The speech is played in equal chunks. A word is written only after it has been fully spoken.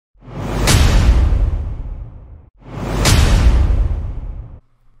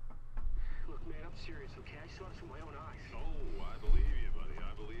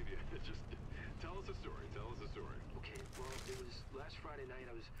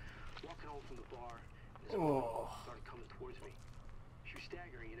walking home from the bar, and this woman started coming towards me. She was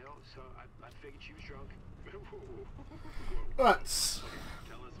staggering, you know, so I figured she was drunk. That's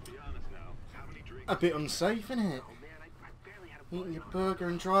Tell us, be honest now. How many drinks? a bit unsafe, isn't it? Oh man, I barely had a Eating your burger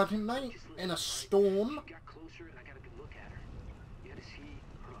and driving, mate, in a storm. She got closer and I got a good look at her. You had to see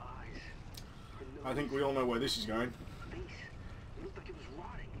her eyes. Her nose, I think we all know where this is going. face. It looked like it was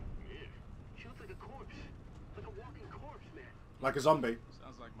rotting. Yeah. She looked like a corpse. Like a walking corpse, man. Like a zombie.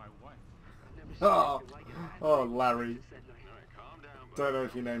 Sounds like my wife. I've never seen Oh, anything like it. oh, Larry. Since that night. Alright, calm down, buddy. Don't know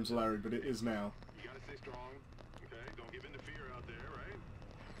if your name's Larry, but it is now. You gotta stay strong, okay? Don't give in to fear out there, right?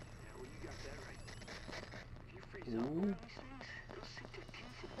 Yeah, well, you got that right. If you freeze up Ooh. around these things, it'll sink their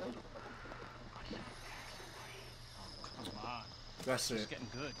teeth in you. I said, Oh, come on. That's It's it. getting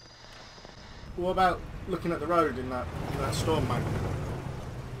good. What about looking at the road in that storm, mate?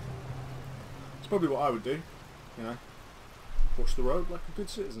 It's probably what I would do, you know. Watch the road like a good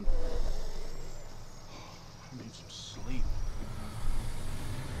citizen. I need some sleep.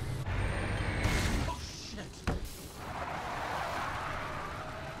 Oh, shit.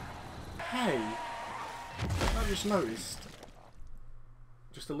 Hey, I just noticed,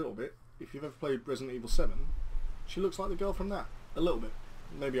 just a little bit, if you've ever played Resident Evil 7, she looks like the girl from that. A little bit.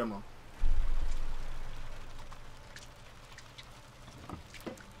 Maybe I'm wrong.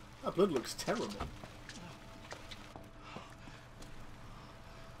 That blood looks terrible.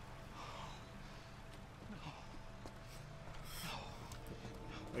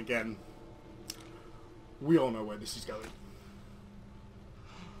 Again, we all know where this is going.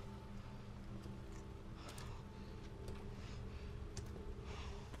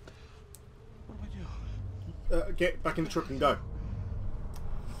 What do I do? Get back in the truck and go.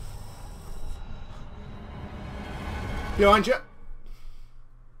 Behind you.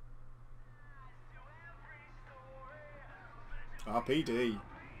 RPD.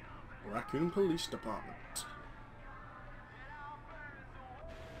 Raccoon Police Department.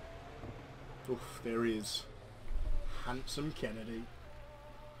 Oof, there he is. Handsome Kennedy.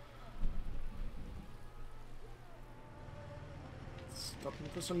 Stopping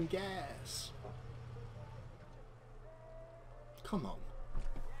for some gas. Come on.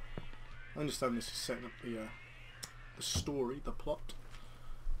 I understand this is setting up the story, the plot.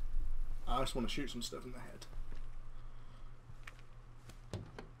 I just want to shoot some stuff in the head.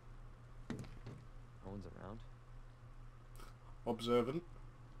 No one's around. Observant.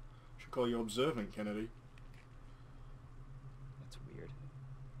 Should call you observant, Kennedy. That's weird.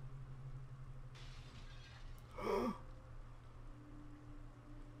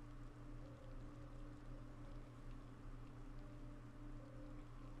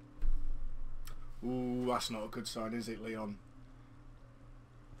 Ooh, that's not a good sign, is it, Leon?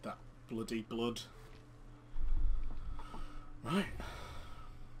 That bloody blood. Right.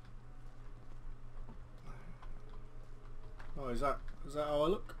 Oh, is that how I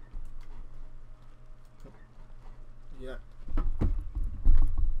look? Yeah.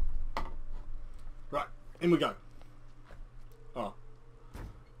 Right, in we go. Oh.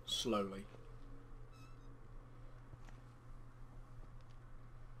 Slowly.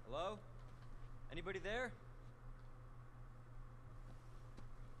 Hello? Anybody there?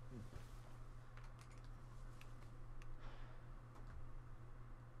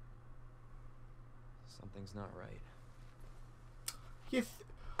 Something's not right.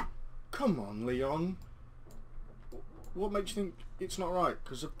 Come on, Leon. What makes you think it's not right?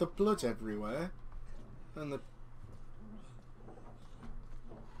 Because of the blood everywhere, and the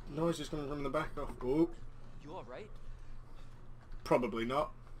noise is coming from the back off. Oh, You all right? probably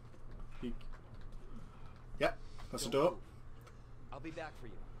not. Yep, that's the Don't door. move. I'll be back for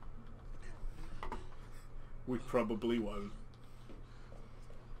you. We probably won't.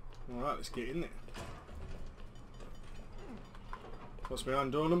 Alright, let's get in there. What's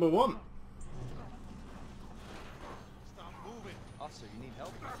behind door number 1? Stop moving. Officer, you need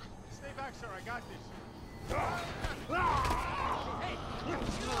help? Stay back, sir. I got this.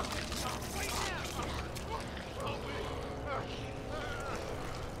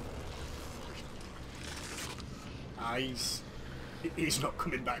 Ah, he's not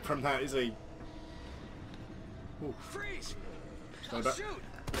coming back from that, is he? Ooh. Freeze! Stay back. Shoot!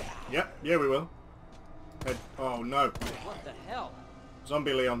 Yep, yeah we will. Head. Oh no. What the hell?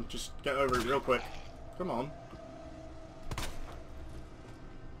 Zombie Leon, just get over it real quick. Come on.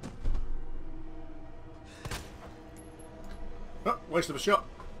 Oh, waste of a shot.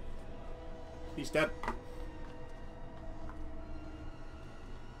 He's dead.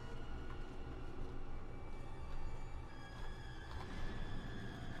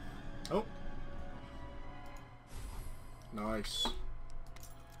 Oh. Nice.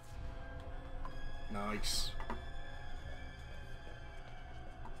 Nice.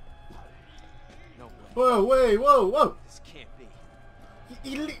 No way. Whoa, wait, whoa, whoa! This can't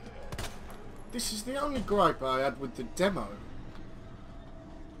be. This is the only gripe I had with the demo.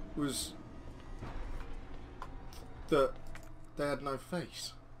 Was that they had no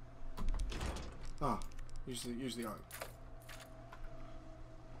face. Ah, use the eye.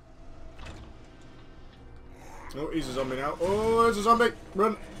 Oh, he's a zombie now. Oh, there's a zombie!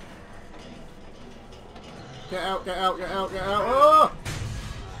 Run! Get out, get out, get out, get out! Oh!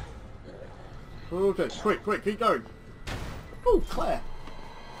 Okay, quick, quick, keep going. Oh, Claire!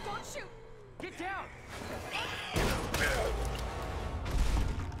 Don't shoot! Get down!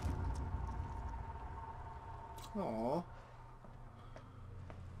 Aww.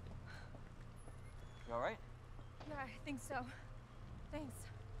 You alright? Yeah, I think so. Thanks.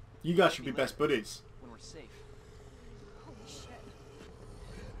 You guys should be best buddies. When we're safe. Holy shit.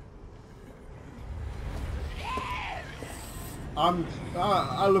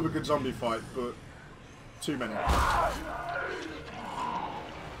 I love a good zombie fight, but too many.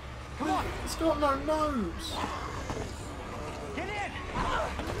 Come on! It's got no nose. Get in!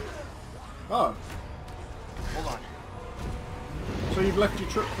 Oh, Hold on. so you've left your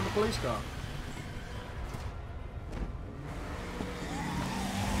truck for the police car?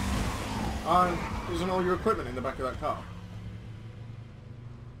 Isn't all your equipment in the back of that car?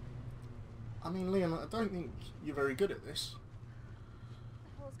 I mean, Leon, I don't think you're very good at this.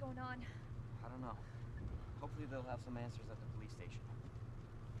 What the hell is going on? I don't know. Hopefully they'll have some answers at the police station.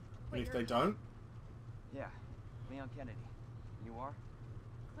 And Wait, if you're they don't, Yeah. Leon Kennedy. You are?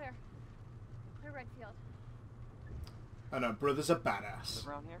 Claire. Claire Redfield. I know, brother's a badass. Live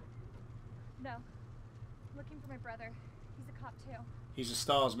around here? No. I'm looking for my brother. He's a cop too. He's a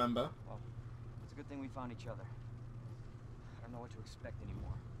STARS member. Well, it's a good thing we found each other. I don't know what to expect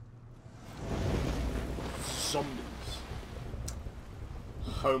anymore. Zombies.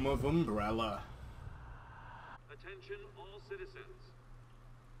 Home of Umbrella. Attention all citizens.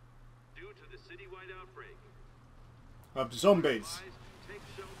 Due to the citywide outbreak, Of zombies. advised to take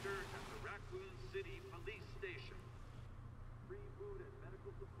shelter at the Raccoon City Police Station. Free food and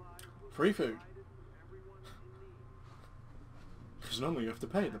medical supplies will be Free food. provided to everyone in need. Because normally you have to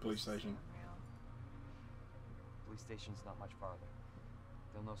pay at the police station. Police station's not much farther.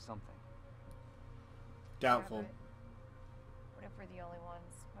 They'll know something. Doubtful. Yeah, but what if we're the only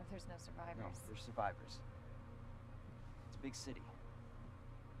ones? What if there's no survivors? No, they're survivors. It's a big city.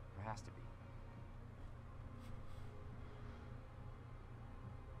 There has to be.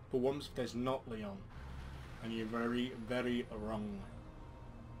 But once there's not, Leon. And you're very, very wrong.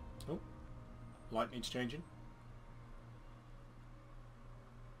 Oh. Light needs changing.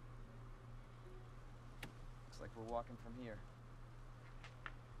 Looks like we're walking from here.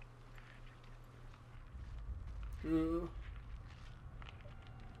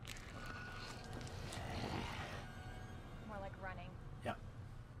 More like running. Yeah.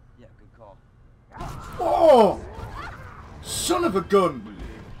 Yeah, good call. Oh! Son of a gun!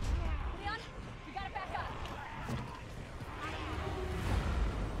 Leon, you gotta back up.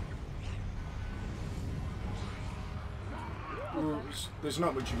 There's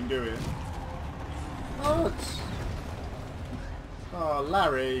not much you can do here. What? Oh,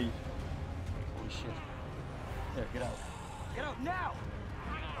 Larry. Holy shit. There, get out. Get out now!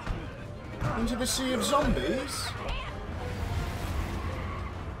 Into the sea of zombies?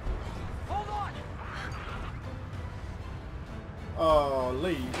 Hold on! Oh,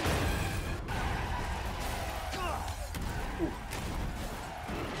 leave. Ooh.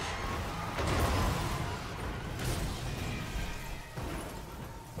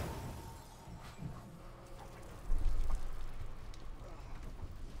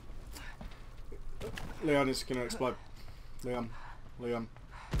 Leon is gonna explode. Leon.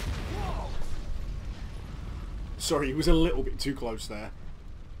 Sorry, he was a little bit too close there.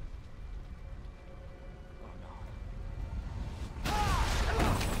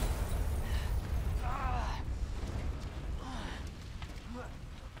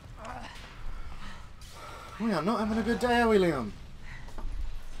 We are not having a good day, are we, Leon?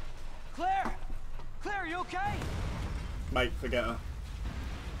 Claire! Claire, you okay? Mate, forget her.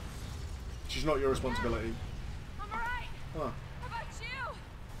 She's not your responsibility. I'm alright. Oh, How about you?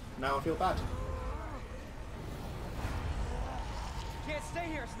 now I feel bad. Can't stay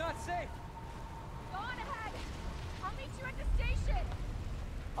here, it's not safe. Go on ahead. I'll meet you at the station.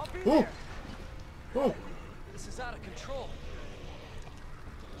 I'll be Oh! there. Oh! This is out of control.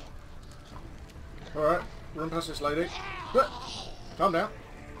 Alright, run past this lady. Calm down.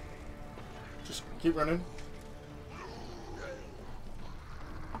 Just keep running.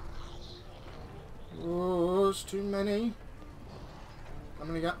 That's too many. How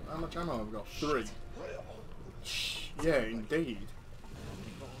much ammo have I got? 3. Yeah, indeed.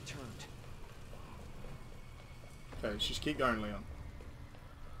 They've all turned. Okay, let's just keep going, Leon.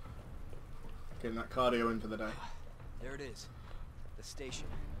 Getting that cardio in for the day. There it is. The station.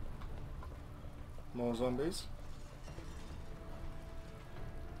 More zombies.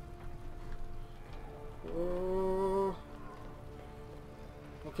 Oh.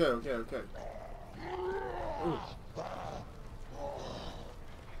 Okay. Ooh.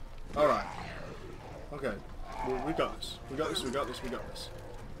 Alright. Okay. We got this. We got this.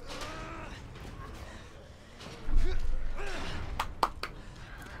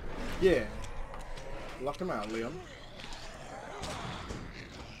 Yeah. Lock him out, Leon.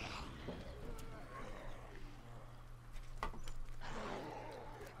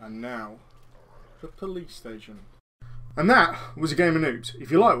 And now, the police station. And that was a game of Noobs.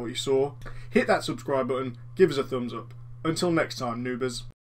 If you like what you saw, hit that subscribe button, give us a thumbs up. Until next time, Noobers.